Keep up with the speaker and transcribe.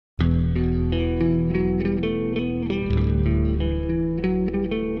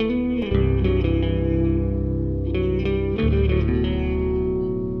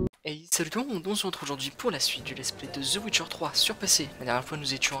Salut tout le monde, on se retrouve aujourd'hui pour la suite du let's play de The Witcher 3 sur PC. La dernière fois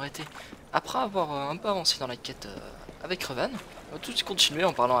nous étions arrêtés après avoir un peu avancé dans la quête avec Revan. On va tout de suite continuer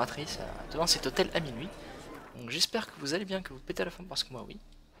en parlant à Triss devant cet hôtel à minuit. Donc j'espère que vous allez bien, que vous pétez à la forme parce que moi oui.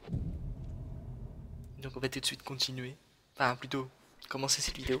 Donc on va tout de suite continuer, enfin plutôt commencer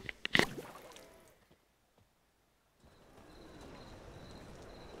cette vidéo.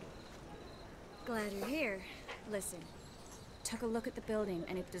 Glad you're here. Listen, took a look at the building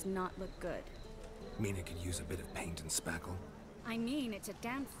and it does not look good. Mean it could use a bit of paint and spackle? I mean, it's a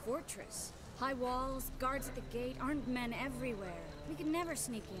damn fortress. High walls, guards at the gate, armed men everywhere. We could never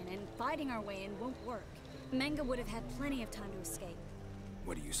sneak in, and fighting our way in won't work. Menga would have had plenty of time to escape.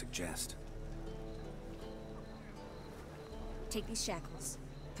 What do you suggest? Take these shackles.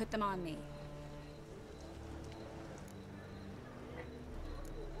 Put them on me.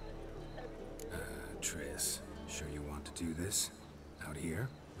 Triss, sure you want to do this? Out here,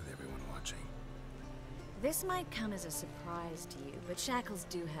 with everyone watching? This might come as a surprise to you, but shackles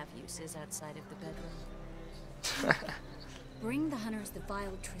do have uses outside of the bedroom. Bring the hunters the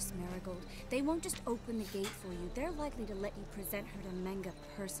vile Triss Marigold. They won't just open the gate for you. They're likely to let you present her to Menga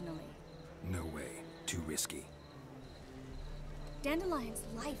personally. No way. Too risky. Dandelion's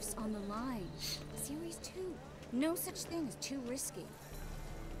life's on the line. Series 2. No such thing as too risky.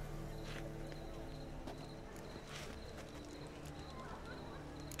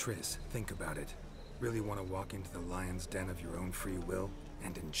 Triss, think about it. Really want to walk into the lion's den of your own free will,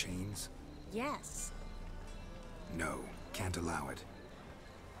 and in chains? Yes. No, can't allow it.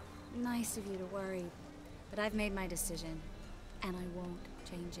 Nice of you to worry, but I've made my decision, and I won't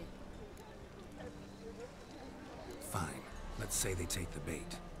change it. Fine. Let's say they take the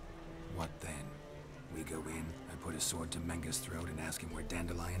bait. What then? We go in, I put a sword to Menga's throat and ask him where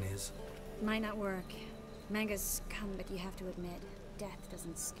Dandelion is? Might not work. Menga's come, but you have to admit, death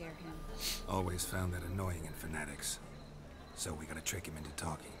doesn't scare him. Always found that annoying in fanatics. So we gotta trick him into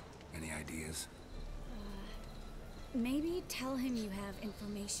talking. Any ideas? Maybe tell him you have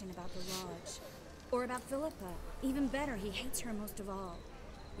information about the lodge. Or about Philippa. Even better, he hates her most of all.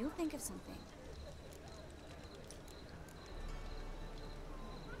 You'll think of something.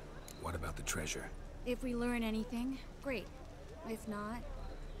 What about the treasure? If we learn anything, great. If not...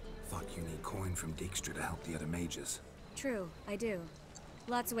 Thought you need coin from Dijkstra to help the other mages. True, I do.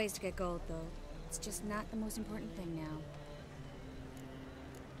 Lots of ways to get gold, though. It's just not the most important thing now.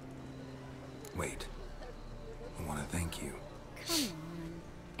 Wait. I want to thank you. Come on.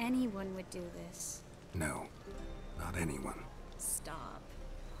 Anyone would do this. No, not anyone. Stop.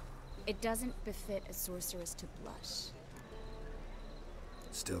 It doesn't befit a sorceress to blush.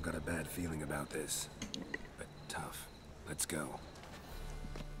 Still got a bad feeling about this. But tough. Let's go.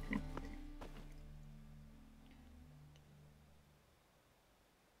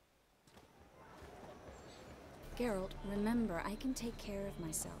 Geralt, remember, I can take care of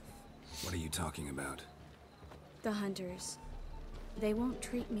myself. What are you talking about? The hunters. They won't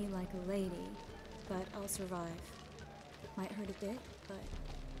treat me like a lady, but I'll survive. Might hurt a bit, but...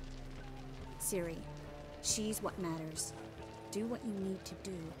 Ciri, she's what matters. Do what you need to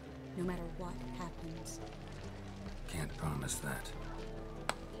do, no matter what happens. Can't promise that.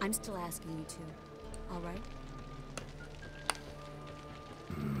 I'm still asking you to, all right?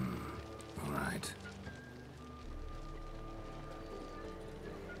 All right.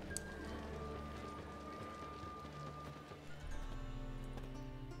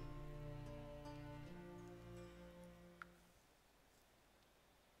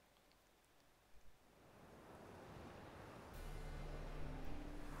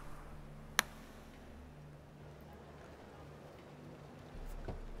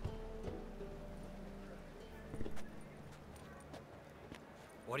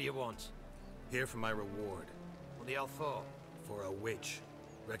 What do you want? Here for my reward. What the hell for? For a witch.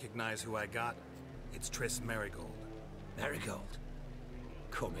 Recognize who I got? It's Triss Marigold. Marigold.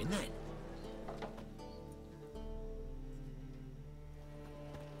 Come in then.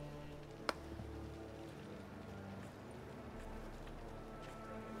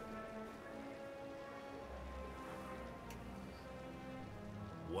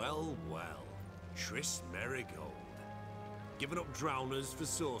 Well, well. Triss Marigold. Giving up drowners for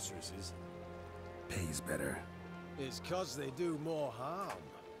sorceresses? Pays better. It's 'cause they do more harm.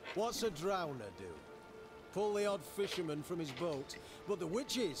 What's a drowner do? Pull the odd fisherman from his boat. But the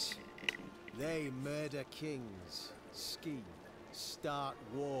witches, they murder kings, scheme, start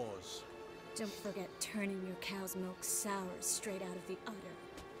wars. Don't forget turning your cow's milk sour straight out of the udder.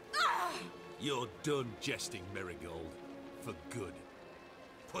 You're done jesting, Marigold. For good.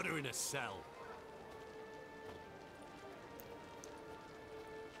 Put her in a cell.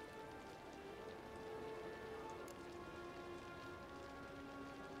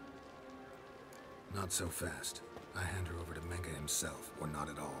 Not so fast. I hand her over to Menge himself, or not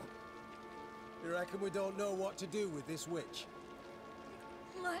at all. You reckon we don't know what to do with this witch?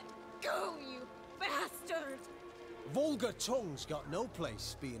 Let go, you bastard! Vulgar tongue's got no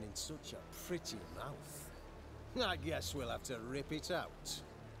place being in such a pretty mouth. I guess we'll have to rip it out.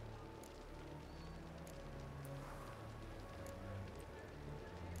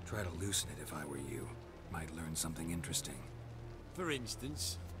 Try to loosen it if I were you. Might learn something interesting. For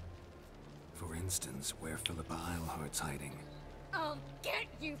instance? For instance, where Philippa Eilhart's hiding. I'll get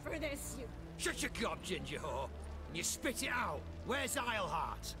you for this, you... Shut your gob, ginger whore, and you spit it out. Where's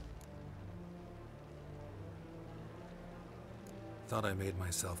Eilhart? Thought I made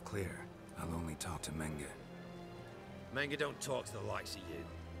myself clear. I'll only talk to Menge. Menge don't talk to the likes of you.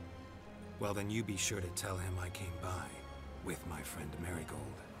 Well, then you be sure to tell him I came by with my friend Marigold.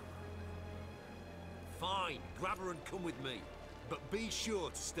 Fine, grab her and come with me. But be sure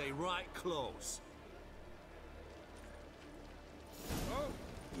to stay right close. Oh,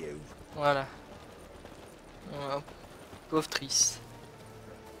 you. Voilà. Oh, pauvre triste.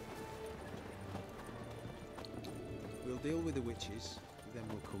 We'll deal with the witches, then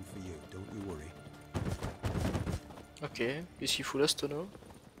we'll come for you. Don't you worry. Ok, qu'est-ce qu'il fout là, ce tonneau?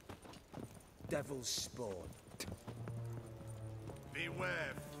 Devil's spawn.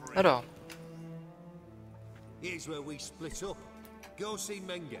 Beware, friend. Alors, Here's where we split up. Go see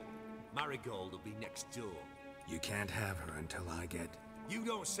Menge. Marigold will be next door. You can't have her until I get... You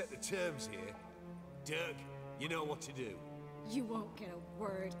don't set the terms here. Dirk, you know what to do. You won't get a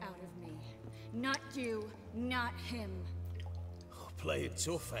word out of me. Not you, not him. Oh, play it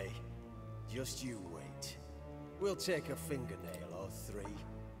tough, eh? Just you wait. We'll take a fingernail or three.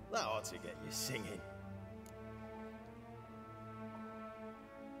 That ought to get you singing.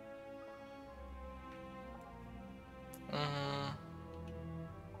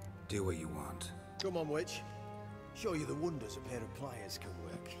 Do what you want. Come on, witch. Show you the wonders a pair of pliers can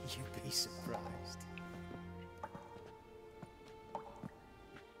work. You'd be surprised.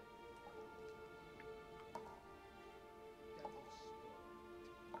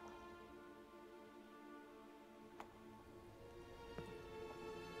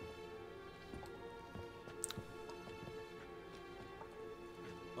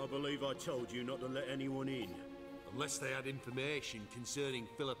 I believe I told you not to let anyone in. Unless they had information concerning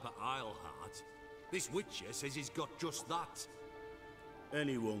Philippa Eilhart. This witcher says he's got just that.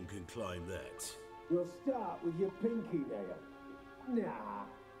 Anyone can claim that. We'll start with your pinky nail. Nah,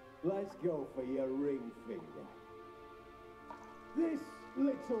 let's go for your ring finger. This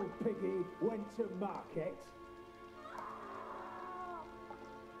little piggy went to market.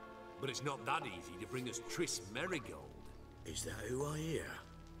 But it's not that easy to bring us Triss Marigold. Is that who I hear?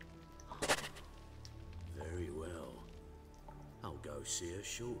 Very well. I'll go see her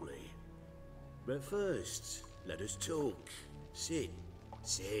shortly. But first, let us talk. Sit.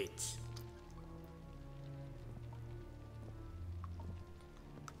 Sit.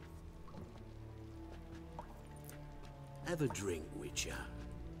 Have a drink, Witcher.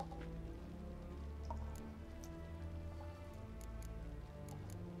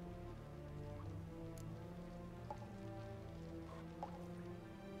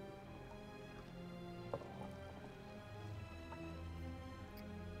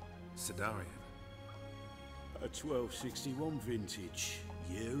 Sidarian. A 1261 vintage,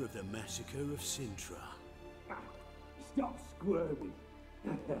 year of the massacre of Sintra. Stop squirming.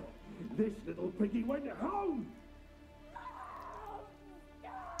 This little piggy went home.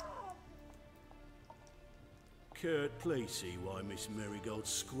 Kurt, please see why Miss Marigold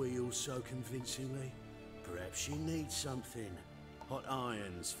squeals so convincingly. Perhaps she needs something. Hot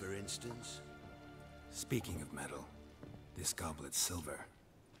irons, for instance. Speaking of metal, this goblet's silver.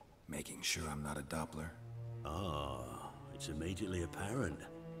 Making sure I'm not a Doppler. Ah, it's immediately apparent.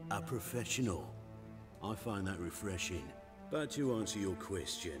 A professional. I find that refreshing. But to answer your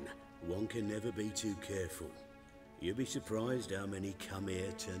question, one can never be too careful. You'll be surprised how many come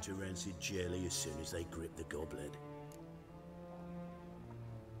here turn to rancid jelly as soon as they grip the goblet.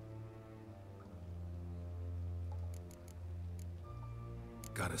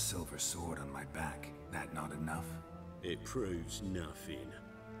 Got a silver sword on my back. That not enough? It proves nothing.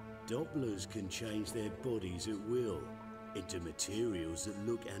 Dopplers can change their bodies at will, into materials that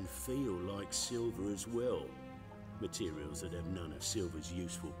look and feel like silver as well. Materials that have none of silver's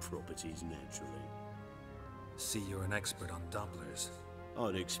useful properties naturally. See, you're an expert on Dopplers.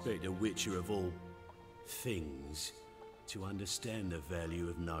 I'd expect a witcher of all things to understand the value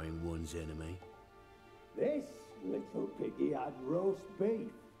of knowing one's enemy. This little piggy had roast beef.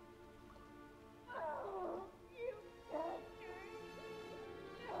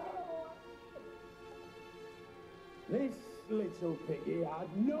 This little piggy had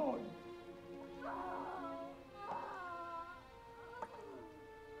none.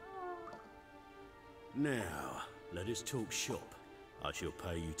 Now, let us talk shop. I shall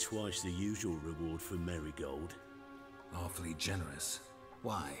pay you twice the usual reward for Marigold. Awfully generous.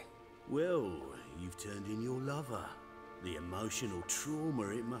 Why? Well, you've turned in your lover. The emotional trauma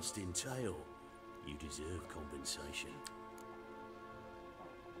it must entail. You deserve compensation.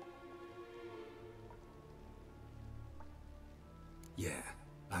 Yeah,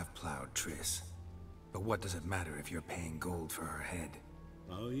 I've plowed Triss. But what does it matter if you're paying gold for her head?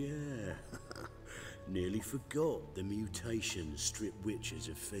 Oh yeah. Nearly forgot the mutations strip witches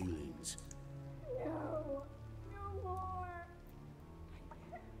of feelings. No, no more.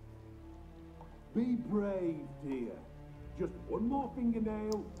 Be brave, dear. Just one more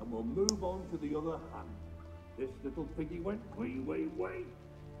fingernail and we'll move on to the other hand. This little piggy went wee.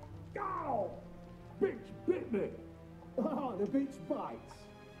 Ow! Bitch bit me! Oh, the bitch bites.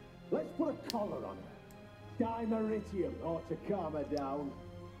 Let's put a collar on her. Dimeritium ought to calm her down.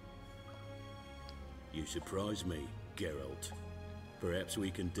 You surprise me, Geralt. Perhaps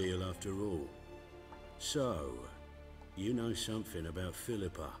we can deal after all. So, you know something about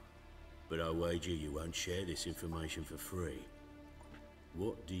Philippa, but I wager you won't share this information for free.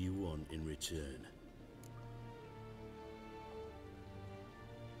 What do you want in return?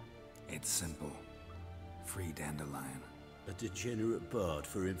 It's simple. Free Dandelion. A degenerate bard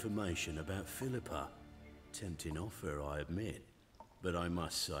for information about Philippa. Tempting offer, I admit, but I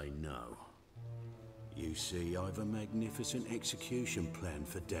must say no. You see, I've a magnificent execution plan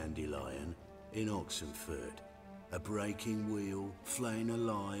for Dandelion in Oxenford. A breaking wheel, flaying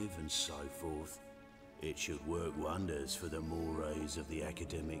alive, and so forth. It should work wonders for the mores of the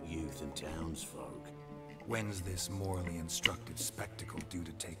academic youth and townsfolk. When's this morally instructive spectacle due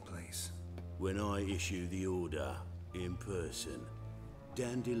to take place? When I issue the order, in person,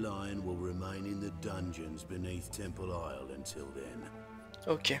 Dandelion will remain in the dungeons beneath Temple Isle until then.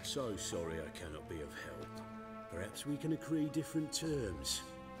 Ok. So sorry I cannot be of help. Perhaps we can agree different terms.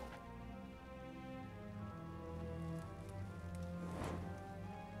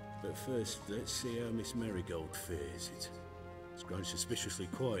 But first, let's see how Miss Marigold fares. It's grown suspiciously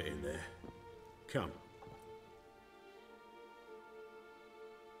quiet in there. Come.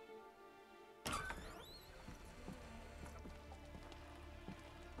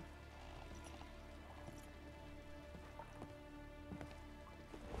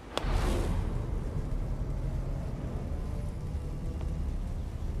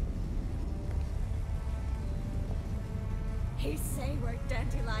 He say where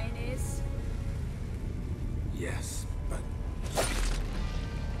Dandelion is? Yes, but...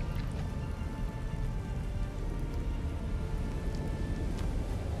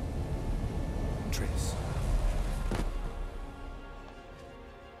 Triss.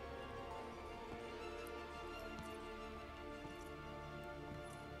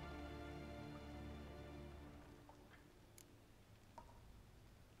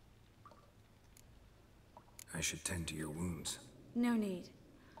 I should tend to your wounds. No need.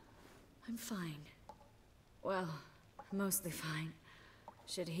 I'm fine. Well, mostly fine.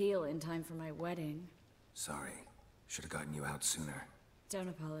 Should heal in time for my wedding. Sorry. Should have gotten you out sooner. Don't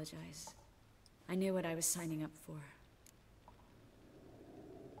apologize. I knew what I was signing up for.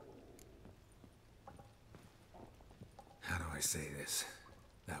 How do I say this?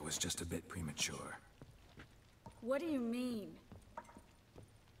 That was just a bit premature. What do you mean?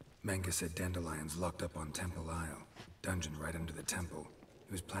 Menga said Dandelion's locked up on Temple Isle. Dungeon right under the temple.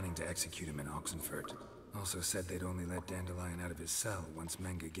 He was planning to execute him in Oxenford. Also said they'd only let Dandelion out of his cell once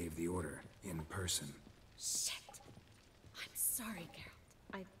Menga gave the order, in person. Shit. I'm sorry,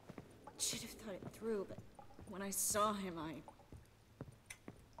 Geralt. I should have thought it through, but when I saw him,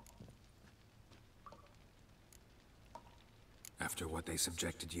 After what they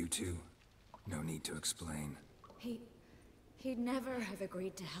subjected you to, no need to explain. He'd never have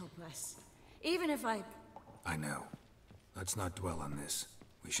agreed to help us. Even if I know. Let's not dwell on this.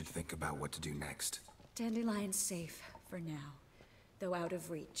 We should think about what to do next. Dandelion's safe, for now. Though out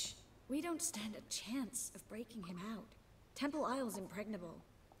of reach. We don't stand a chance of breaking him out. Temple Isle's impregnable.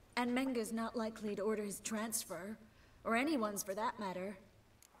 And Menga's not likely to order his transfer. Or anyone's for that matter.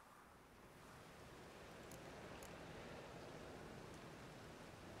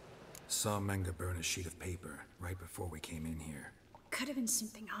 Saw Menga burn a sheet of paper right before we came in here. Could have been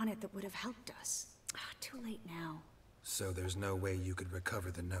something on it that would have helped us. Too late now. So there's no way you could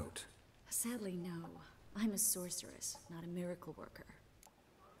recover the note? Sadly, no. I'm a sorceress, not a miracle worker.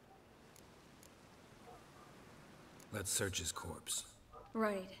 Let's search his corpse.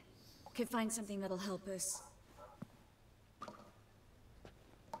 Right. Could find something that'll help us.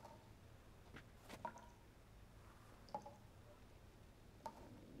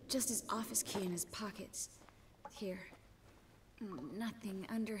 Just his office key in his pockets. Here. Nothing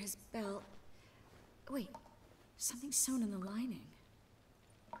under his belt. Wait, something sewn in the lining.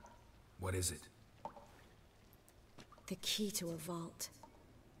 What is it? The key to a vault.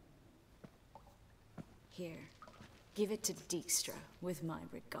 Here, give it to Dijkstra with my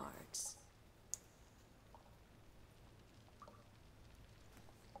regards.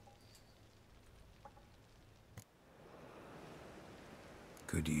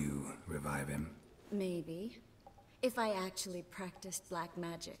 Could you revive him? Maybe. If I actually practiced black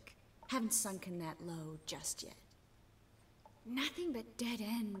magic. Haven't sunken that low just yet. Nothing but dead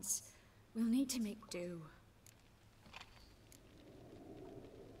ends. We'll need to make do.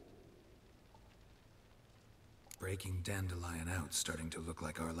 Breaking Dandelion out's starting to look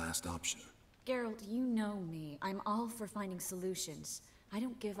like our last option. Geralt, you know me. I'm all for finding solutions. I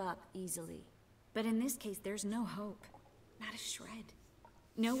don't give up easily. But in this case, there's no hope. Not a shred.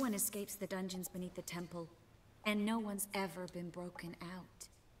 No one escapes the dungeons beneath the temple. And no one's ever been broken out.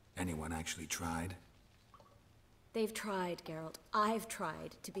 Anyone actually tried? They've tried, Geralt. I've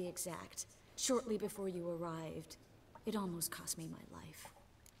tried, to be exact. Shortly before you arrived. It almost cost me my life.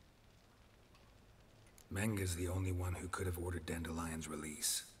 Menga's the only one who could have ordered Dandelion's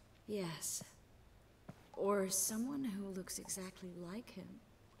release. Yes. Or someone who looks exactly like him.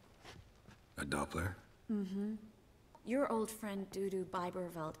 A Doppler? Mm-hmm. Your old friend Dudu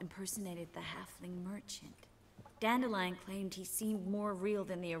Biberveld impersonated the halfling merchant. Dandelion claimed he seemed more real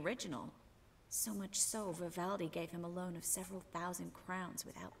than the original. So much so, Vivaldi gave him a loan of several thousand crowns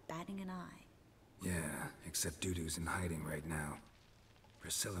without batting an eye. Yeah, except Dudu's in hiding right now.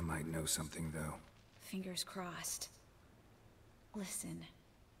 Priscilla might know something, though. Fingers crossed. Listen,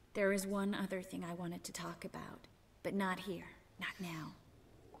 there is one other thing I wanted to talk about, but not here, not now.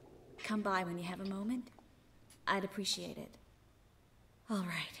 Come by when you have a moment. I'd appreciate it. All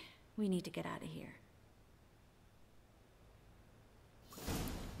right, we need to get out of here.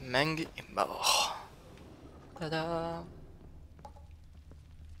 Meng est mort. Tada.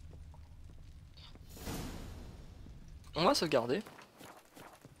 On va sauvegarder.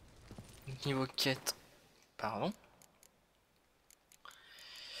 Niveau quête. Pardon.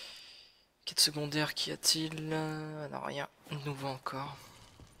 Quête secondaire, qu'y a-t-il? Non, rien de nouveau encore.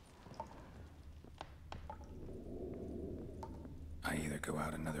 I either go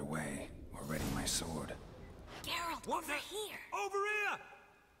out another way or ready my sword. Geralt, over here! Over here!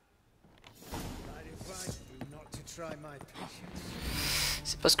 I'd advise you not to try my patience.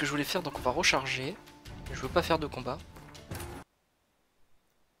 C'est pas ce que je voulais faire, donc on va recharger. Je veux pas faire de combat.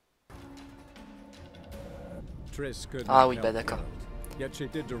 Ah oui, bah d'accord.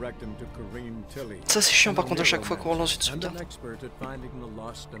 Ça c'est chiant par contre à chaque fois qu'on relance une sauvegarde.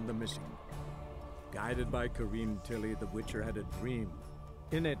 Guided by Corrine Tilly, the Witcher had a dream.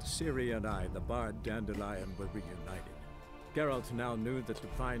 In it, Ciri and I, the bard Dandelion, were reunited. Geralt now knew that to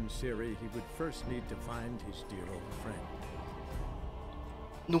find Ciri, he would first need to find his dear old friend.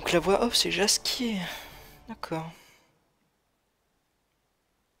 Donc la voix off c'est Jasquier. D'accord.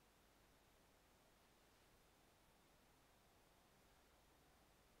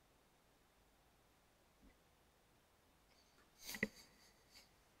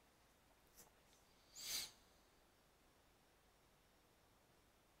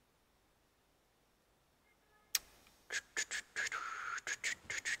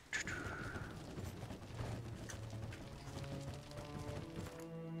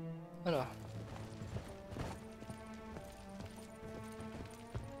 Alors.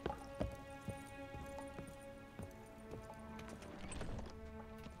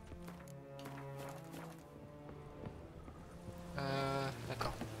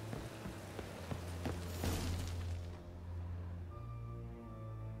 D'accord.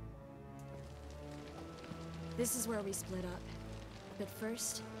 This is where we split up. But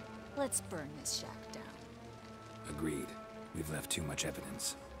first, let's burn this shack down. Agreed. We've left too much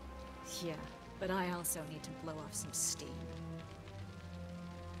evidence. Yeah, but I also need to blow off some steam.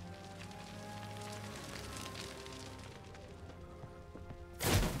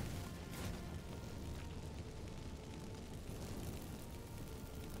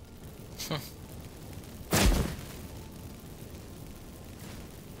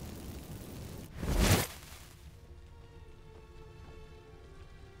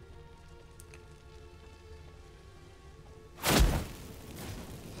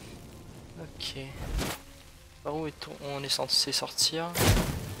 Ok. Par où on est censé sortir?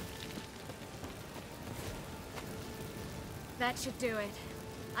 That should do it.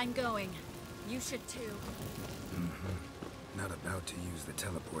 I'm going. You should too. Not about to use the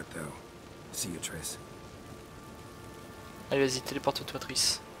teleport, though. See you, Triss. Allez, vas-y, téléporte-toi,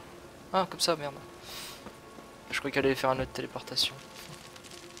 Triss. Ah, comme ça, merde. Je croyais qu'elle allait faire une autre téléportation.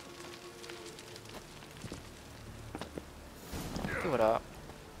 Et voilà.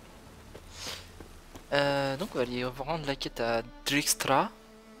 Donc on va aller rendre la quête à Drixtra.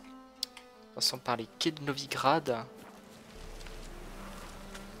 Passant par les quais de Novigrad.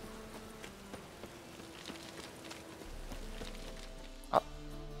 Ah.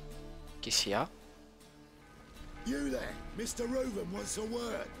 Qu'est-ce qu'il y a? You there, Mr. Reuven wants a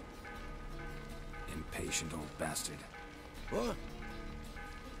word. Impatient old bastard. What?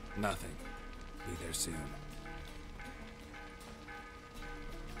 Nothing. Be there soon.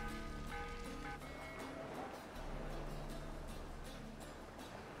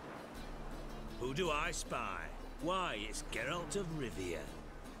 Who do I spy? Why, it's Geralt of Rivia.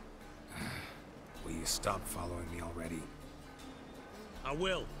 Will you stop following me already? I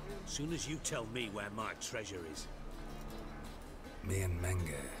will, soon as you tell me where my treasure is. Me and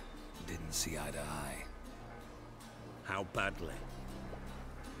Menge didn't see eye to eye. How badly?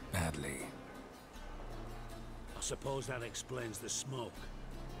 Badly. I suppose that explains the smoke.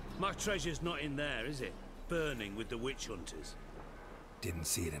 My treasure's not in there, is it? Burning with the witch hunters. Didn't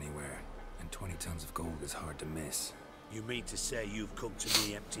see it anywhere, and 20 tons of gold is hard to miss. You mean to say you've come to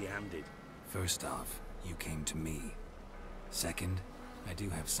me empty-handed? First off, you came to me. Second, I do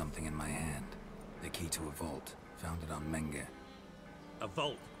have something in my hand. The key to a vault, found it on Menge. A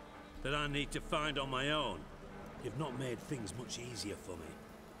vault that I need to find on my own. You've not made things much easier for me.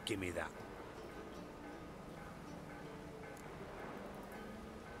 Give me that.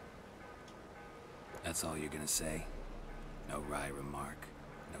 That's all you're gonna say? No wry remark,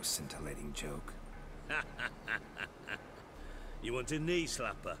 no scintillating joke. You want a knee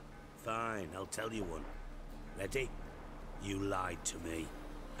slapper? Fine, I'll tell you one. Ready? You lied to me.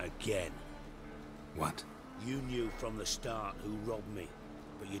 Again. What? You knew from the start who robbed me,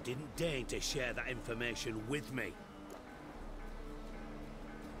 but you didn't deign to share that information with me.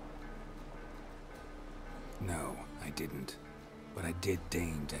 No, I didn't. But I did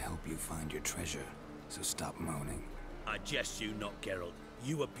deign to help you find your treasure, so stop moaning. I jest you not, Geralt.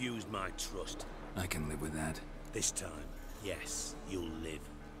 You abused my trust. I can live with that. This time, yes, you'll live.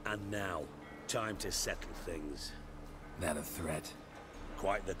 And now, time to settle things. That a threat?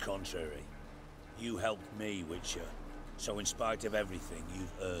 Quite the contrary. You helped me, Witcher. So in spite of everything,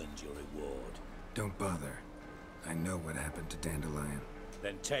 you've earned your reward. Don't bother. I know what happened to Dandelion.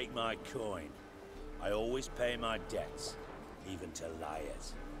 Then take my coin. I always pay my debts, even to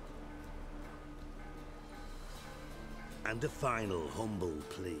liars. And a final humble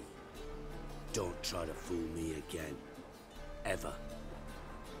plea. Don't try to fool me again. Ever.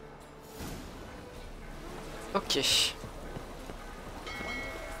 Ok.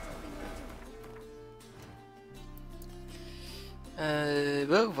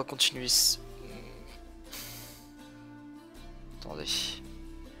 Bah, on va continuer. Attendez.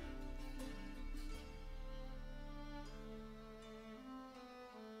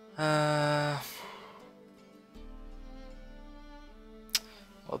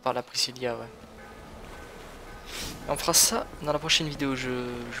 On va parler à Priscilla, ouais. Et on fera ça dans la prochaine vidéo. Je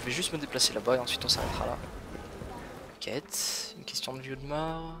vais juste me déplacer là-bas et ensuite on s'arrêtera là. Quête, une question de vieux de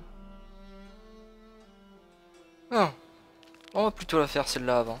mort. Ah, on va plutôt la faire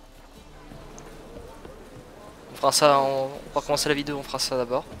celle-là avant. On fera ça, on va commencer la vidéo, on fera ça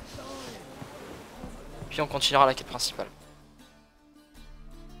d'abord. Puis on continuera la quête principale.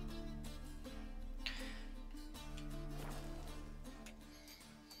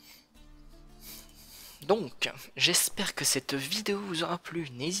 Donc, j'espère que cette vidéo vous aura plu.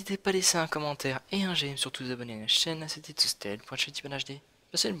 N'hésitez pas à laisser un commentaire et un j'aime, surtout vous abonner à la chaîne. C'était Zeusdead pour HD.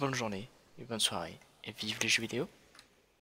 Passez une bonne journée, une bonne soirée et vive les jeux vidéo.